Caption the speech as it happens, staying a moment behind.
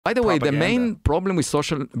By the way, the propaganda. main problem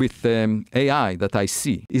with AI that I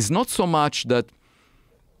see is not so much that,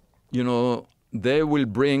 they will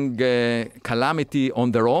bring calamity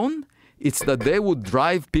on their own. It's that they would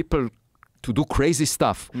drive people to do crazy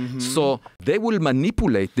stuff. So they will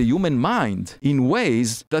manipulate the human mind in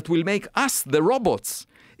ways that will make us the robots.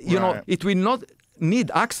 It will not need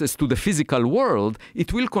access to the physical world.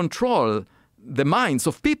 It will control the minds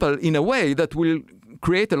of people in a way that will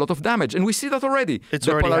create a lot of damage. And we see that already. It's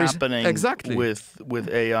already happening exactly. with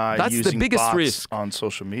AI That's using the biggest bots risk on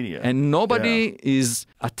social media. And nobody is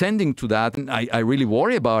attending to that. And I really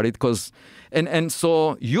worry about it because... And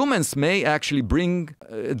so humans may actually bring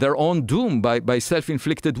their own doom by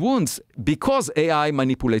self-inflicted wounds because AI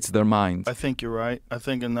manipulates their mind. I think you're right. I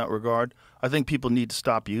think in that regard, I think people need to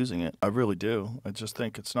stop using it. I really do. I just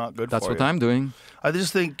think it's not good That's for you. what I'm doing. I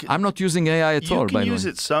just think... I'm not using AI at all, by the way. You can use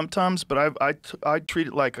it sometimes, but I treat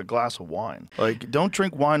it like a glass of wine. Like, don't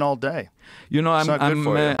drink wine all day. It's not good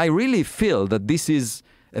for you. I really feel that this is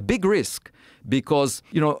a big risk. Because,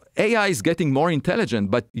 AI is getting more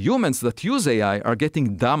intelligent, but humans that use AI are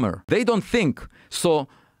getting dumber. They don't think. So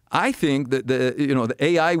I think that the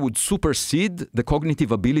AI would supersede the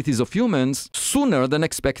cognitive abilities of humans sooner than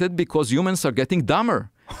expected because humans are getting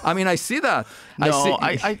dumber. I mean, I see that. No,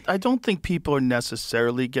 I don't think people are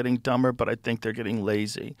necessarily getting dumber, but I think they're getting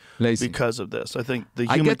lazy because of this. I think the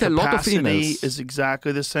human capacity is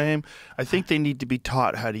exactly the same. I think they need to be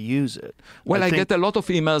taught how to use it. Well, I get a lot of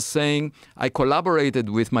emails saying, I collaborated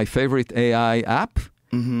with my favorite AI app,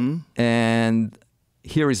 and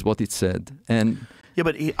here is what it said. And yeah,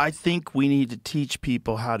 but I think we need to teach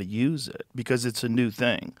people how to use it because it's a new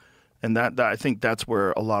thing. And that I think that's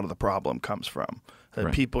where a lot of the problem comes from.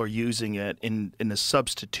 That people are using it in a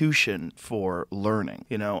substitution for learning,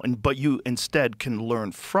 but you instead can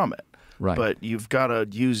learn from it. Right. But you've got to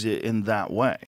use it in that way.